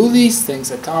say, do these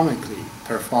things atomically,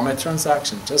 perform a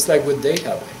transaction, just like with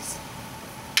database.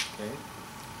 Okay?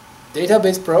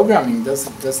 Database programming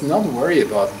does not worry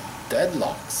about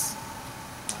deadlocks.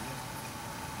 Right?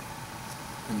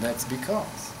 And that's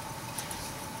because.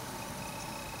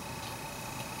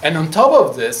 And on top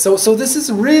of this, so this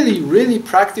is really, really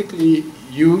practically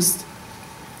used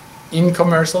in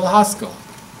commercial Haskell.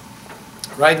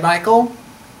 Right, Michael?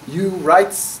 You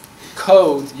write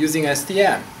code using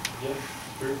STM. Yeah,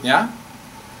 sure. Yeah?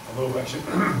 Although actually,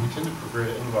 we tend to prefer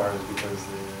invars because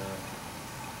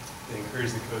they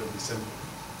encourage the code to be simple.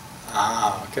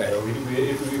 Ah, okay. So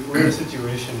if we're in a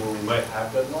situation where we might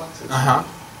have deadlocks, it's Uh-huh.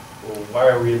 well, why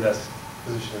are we in that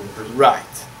position in the first place?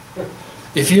 Right.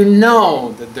 If you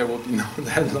know that there will be no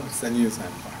deadlocks, then use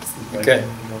invars. Okay.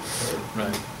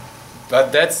 Right.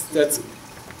 But that's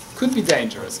could be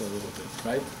dangerous a little bit,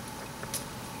 right?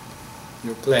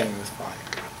 You're playing with fire.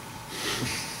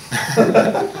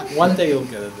 One day you'll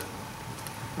get it done.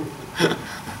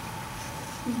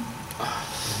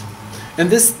 And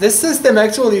this system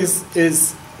actually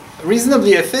is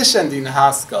reasonably efficient in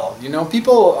Haskell. You know,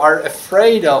 people are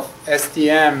afraid of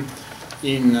STM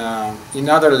in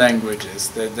other languages.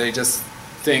 They just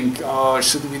think, oh,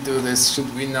 should we do this?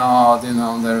 Should we not? You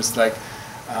know, there's like,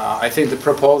 I think the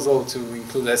proposal to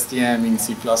include STM in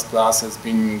C++ has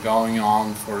been going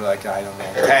on for like, I don't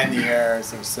know, 10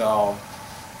 years or so,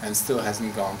 and still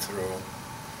hasn't gone through.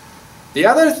 The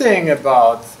other thing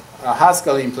about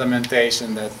Haskell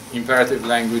implementation that imperative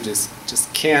languages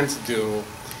just can't do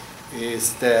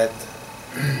is that,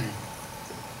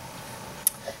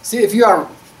 see, if you are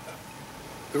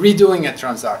redoing a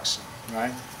transaction,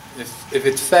 right? If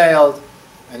it failed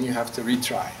and you have to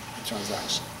retry the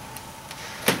transaction.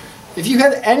 If you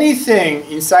had anything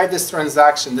inside this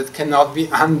transaction that cannot be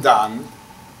undone,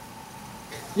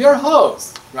 you're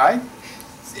hosed, right?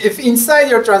 If inside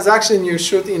your transaction you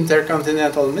shoot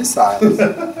intercontinental missiles,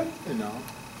 you know,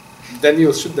 then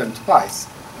you'll shoot them twice.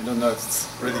 I don't know if it's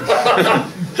really bad.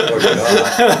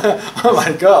 Oh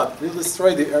my God, we'll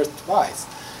destroy the Earth twice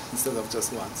instead of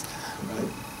just once,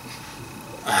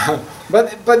 right?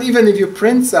 But even if you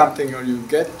print something or you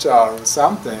get jar or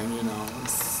something, you know,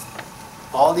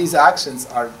 all these actions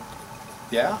are,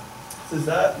 yeah? Is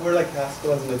that where like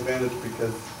Haskell has an advantage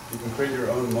because you can create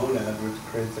your own monad, which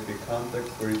creates like a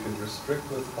context where you can restrict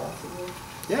what's possible?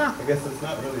 Yeah. I guess it's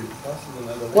not really possible in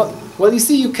other languages. Well, you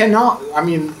see, you cannot, I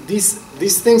mean, these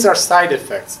things are side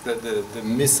effects, the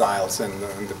missiles and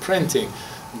the printing,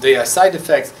 they are side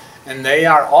effects, and they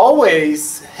are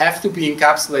always have to be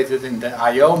encapsulated in the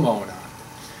I/O monad.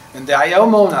 And the I/O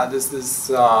monad is this,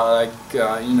 you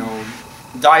know,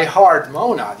 die-hard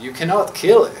monad. You cannot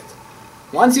kill it.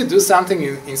 Once you do something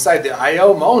inside the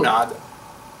I/O monad,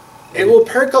 it will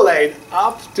percolate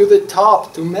up to the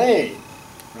top to main,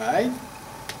 right?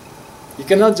 You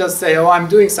cannot just say, oh, I'm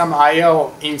doing some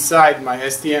I/O inside my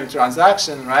STM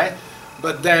transaction, right?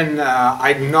 But then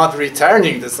I'm not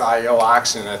returning this I/O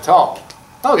action at all.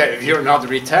 Okay, if you're not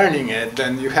returning it,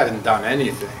 then you haven't done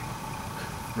anything,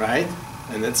 right?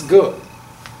 And that's good.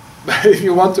 But if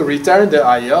you want to return the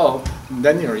I/O,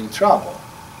 then you're in trouble.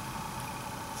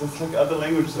 So it's like other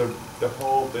languages, the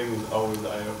whole thing is always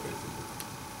I/O basically.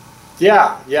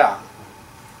 Yeah, yeah.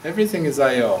 Everything is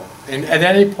I/O. And at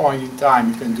any point in time,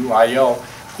 you can do I/O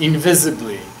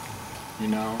invisibly. You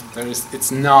know,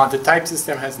 it's not, the type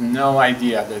system has no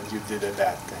idea that you did a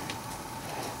bad thing.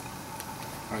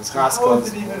 Whereas Haskell, how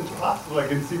is it even possible? Like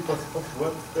in C++,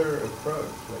 what's their approach?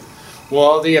 Like,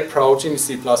 well, the approach in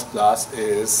C++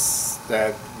 is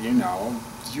that, you know,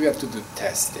 you have to do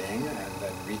testing and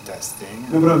then retesting.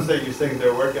 no, but I'm saying, you're saying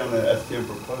they're working on an STM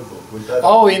proposal. Was that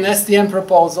Oh, in STM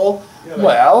proposal? Yeah, like-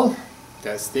 Well,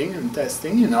 testing and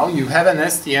testing, you know, you have an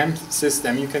STM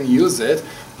system, you can use it,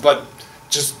 but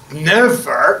just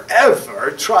never,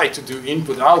 ever try to do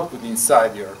input-output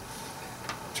inside your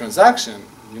transaction,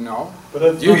 you know. But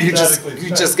that's You, not you statically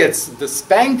just checked. get the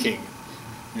spanking,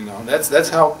 you know. That's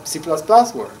how C++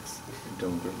 works.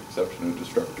 Don't give exception to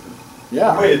destructor.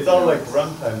 Yeah. Wait, it's all like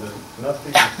runtime, then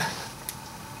nothing.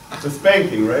 The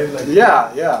spanking, right? Like,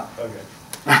 Yeah, yeah. Okay.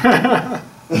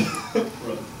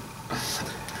 Run.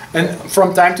 And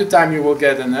from time to time you will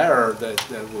get an error that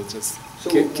will just So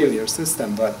kill your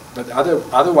system, but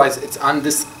otherwise it's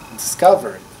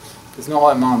undiscovered. There's no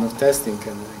amount of testing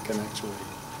can actually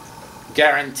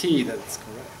guarantee that it's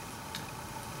correct.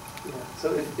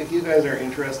 So if you guys are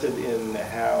interested in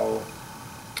how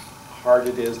hard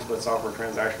it is to put software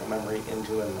transactional memory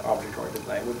into an object-oriented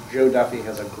language, Joe Duffy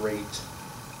has a great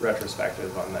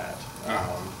retrospective on that.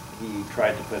 He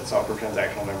tried to put software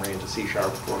transactional memory into C#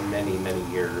 for many, many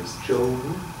years. Joe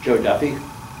Duffy.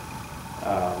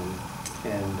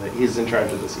 And he's in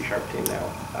charge of the C# team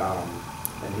now.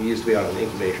 And he used to be on an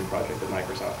incubation project at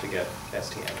Microsoft to get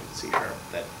STM into C#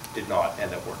 that did not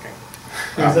end up working.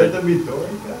 Is that the Midori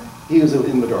guy? He was in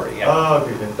Midori, yeah. Oh,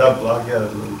 okay, okay. That blog, yeah,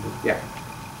 that's really good. Yeah.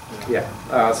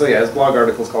 Yeah. So yeah, his blog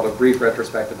article is called A Brief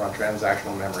Retrospective on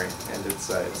Transactional Memory, and it's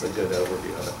a good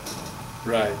overview of it.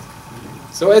 Right.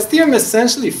 So STM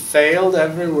essentially failed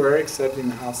everywhere except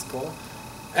in Haskell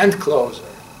and Clojure.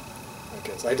 I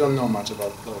guess I don't know much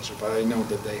about Clojure, but I know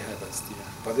that they have STM.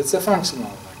 But it's a functional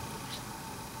language.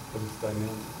 But it's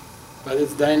dynamic. But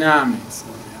it's dynamic, so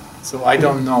yeah. So I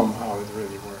don't know how it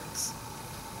really works.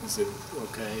 Is it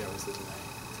okay or is it lame?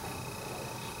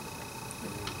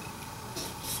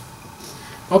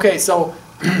 Okay, so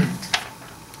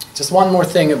just one more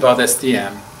thing about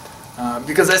STM,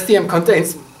 because STM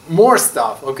contains more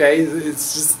stuff. Okay,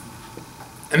 it's just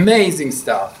amazing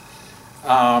stuff.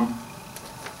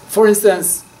 For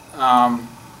instance,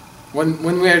 when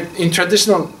we're in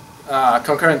traditional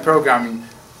concurrent programming,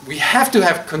 we have to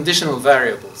have conditional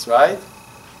variables, right?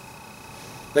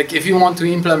 Like if you want to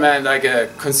implement like a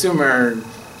consumer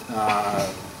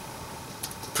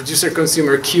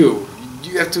producer-consumer queue,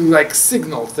 you have to like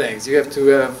signal things. You have to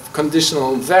have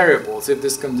conditional variables. If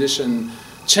this condition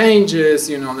changes,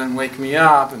 you know, then wake me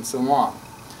up and so on,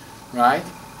 right?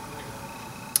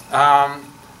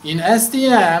 In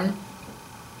STM,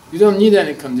 you don't need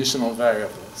any conditional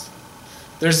variables.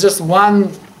 There's just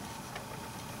one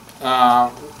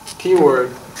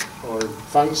keyword or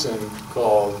function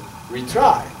called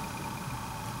retry.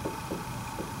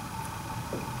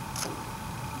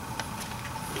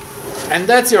 And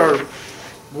that's your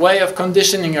way of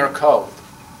conditioning your code.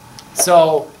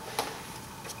 So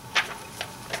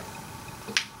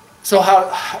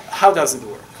how does it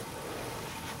work?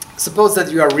 Suppose that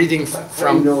you are reading How do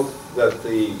from... you know that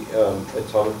the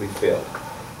atomically failed?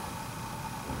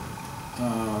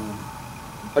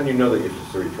 How do you know that you're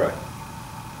supposed to retry?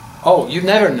 Oh, you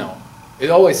never know. It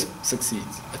always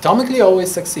succeeds. Atomically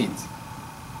always succeeds.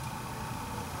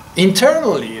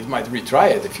 Internally, it might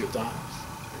retry it a few times.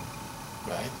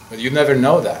 Right? But you never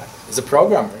know that. As a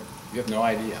programmer, you have no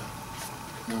idea.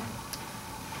 No.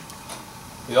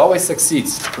 It always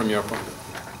succeeds from your point of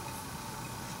view.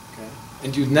 Okay?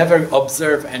 And you never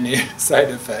observe any side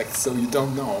effects, so you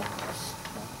don't know.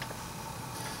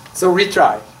 So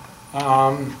retry.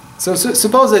 So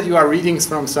suppose that you are reading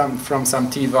from some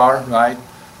TVAR, right?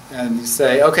 And you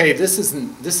say, okay,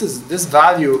 this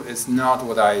value is not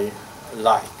what I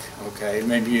like. Okay,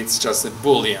 maybe it's just a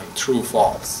Boolean, true,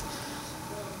 false.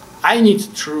 I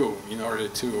need true in order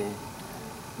to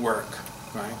work,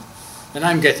 right? And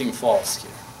I'm getting false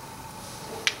here.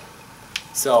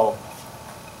 So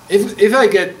if I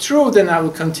get true, then I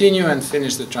will continue and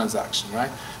finish the transaction,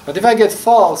 right? But if I get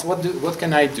false, what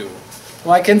can I do?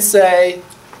 Well, I can say,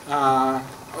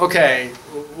 okay,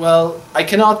 well, I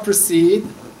cannot proceed,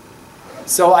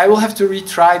 so I will have to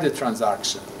retry the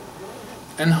transaction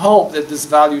and hope that this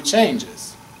value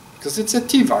changes. because it's a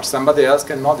TVAR. Somebody else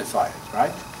can modify it,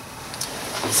 right?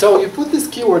 So you put this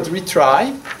keyword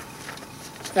retry,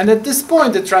 and at this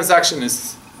point the transaction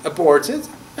is aborted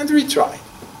and retry.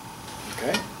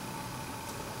 Okay?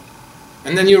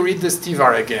 And then you read this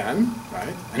TVAR again,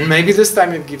 right? And maybe this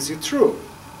time it gives you true.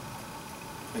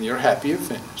 And you're happy you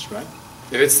finished, right?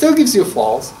 If it still gives you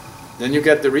false, then you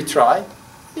get the retry,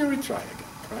 and you retry again,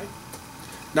 right?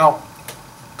 Now,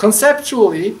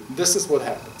 conceptually, this is what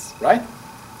happens, right?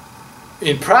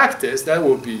 In practice, that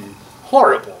would be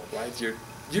horrible, right?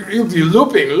 You'll be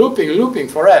looping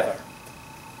forever.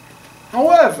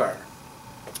 However,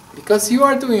 because you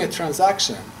are doing a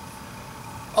transaction,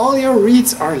 all your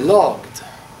reads are logged.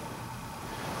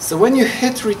 So when you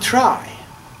hit retry,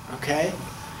 okay,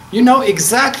 you know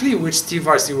exactly which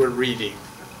TVARs you were reading,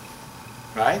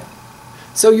 right?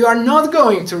 So you are not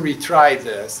going to retry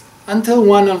this until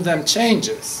one of them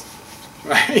changes,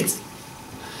 right?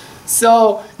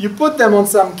 So you put them on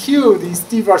some queue, these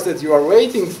TVARs that you are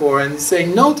waiting for, and you say,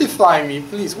 notify me,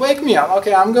 please, wake me up.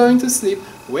 Okay, I'm going to sleep.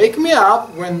 Wake me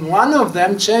up when one of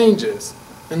them changes.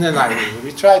 And then I will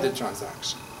retry the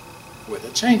transaction with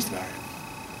a changed variable.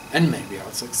 And maybe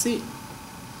I'll succeed.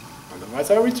 Otherwise,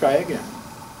 I'll retry again.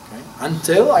 Okay?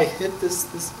 Until I hit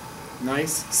this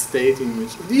nice state in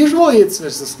which, usually it's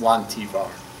just one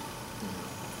TVAR.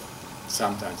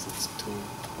 Sometimes it's two.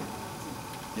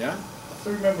 Yeah? I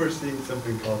remember seeing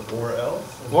something called or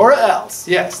else. Or else,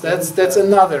 yes, that's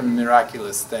another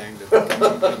miraculous thing that we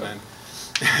can implement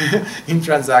in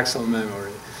transactional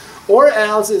memory. Or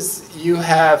else is you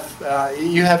have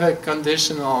a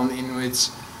conditional in which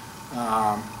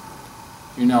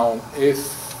you know, if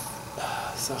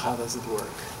so, how does it work?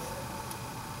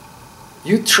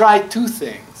 You try two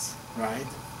things, right?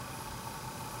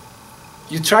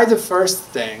 You try the first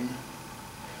thing,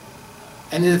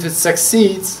 and if it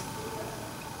succeeds,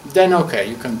 then okay,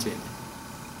 you continue.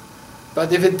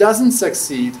 But if it doesn't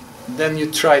succeed, then you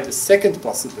try the second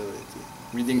possibility,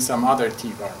 reading some other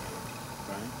TVAR,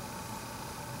 right?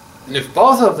 And if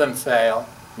both of them fail,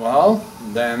 well,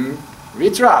 then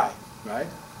retry, right?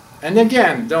 And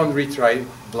again, don't retry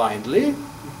blindly,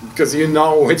 because you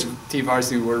know which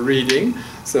TVARs you were reading,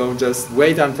 so just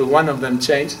wait until one of them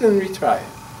changes and retry it.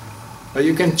 But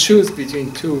you can choose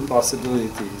between two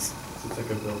possibilities. It's like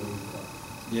a building block.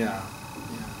 Yeah.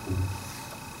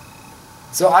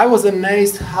 So I was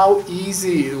amazed how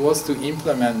easy it was to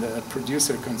implement a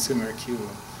producer-consumer queue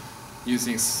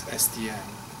using STM.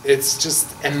 It's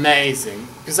just amazing,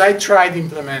 because I tried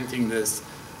implementing this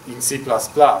in C++,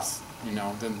 you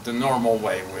know, the normal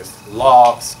way with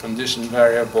logs, condition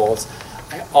variables.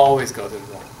 I always got it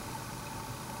wrong.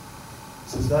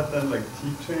 So is that then like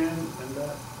T-chain and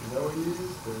that? Is that what you use?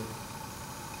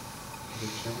 The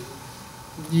chain?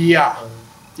 Yeah.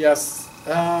 Yes.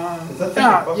 You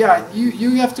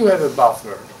have to have a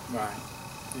buffer, right?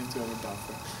 You have to have a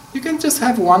buffer. You can just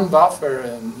have one buffer,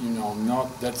 and you know,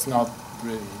 that's not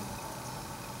really.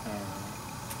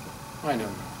 I don't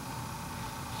know.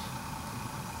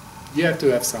 You have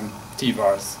to have some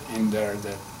TVARs in there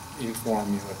that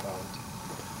inform you about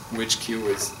which queue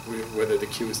is, whether the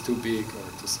queue is too big or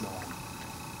too small,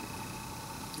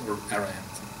 or errant.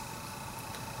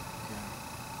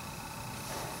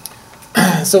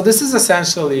 So this is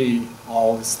essentially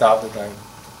all the stuff that I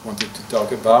wanted to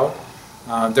talk about.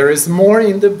 There is more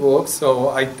in the book, so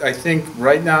I think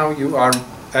right now you are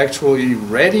actually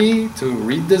ready to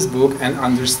read this book and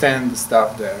understand the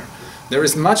stuff there. There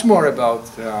is much more about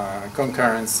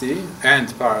concurrency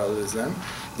and parallelism.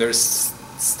 There's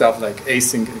stuff like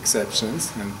async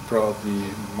exceptions, and probably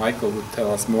Michael would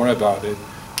tell us more about it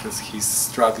because he's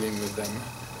struggling with them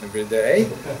every day.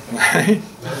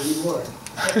 Not anymore.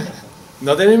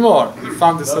 Not anymore. You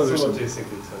found the That's solution. what async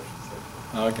exceptions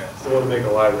are. Okay. Still want to make a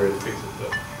library to fix it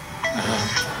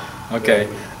though. Okay.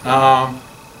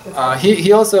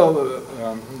 He also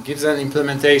gives an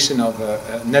implementation of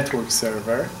a network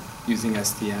server using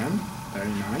STM.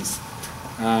 Very nice.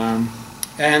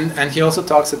 And he also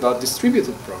talks about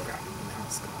distributed programming in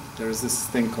Haskell. There is this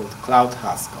thing called Cloud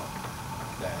Haskell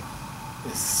that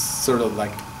is sort of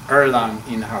like Erlang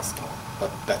in Haskell,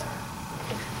 but better.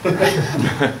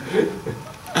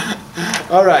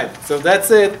 All right, so that's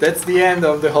it. That's the end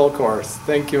of the whole course.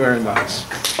 Thank you very much.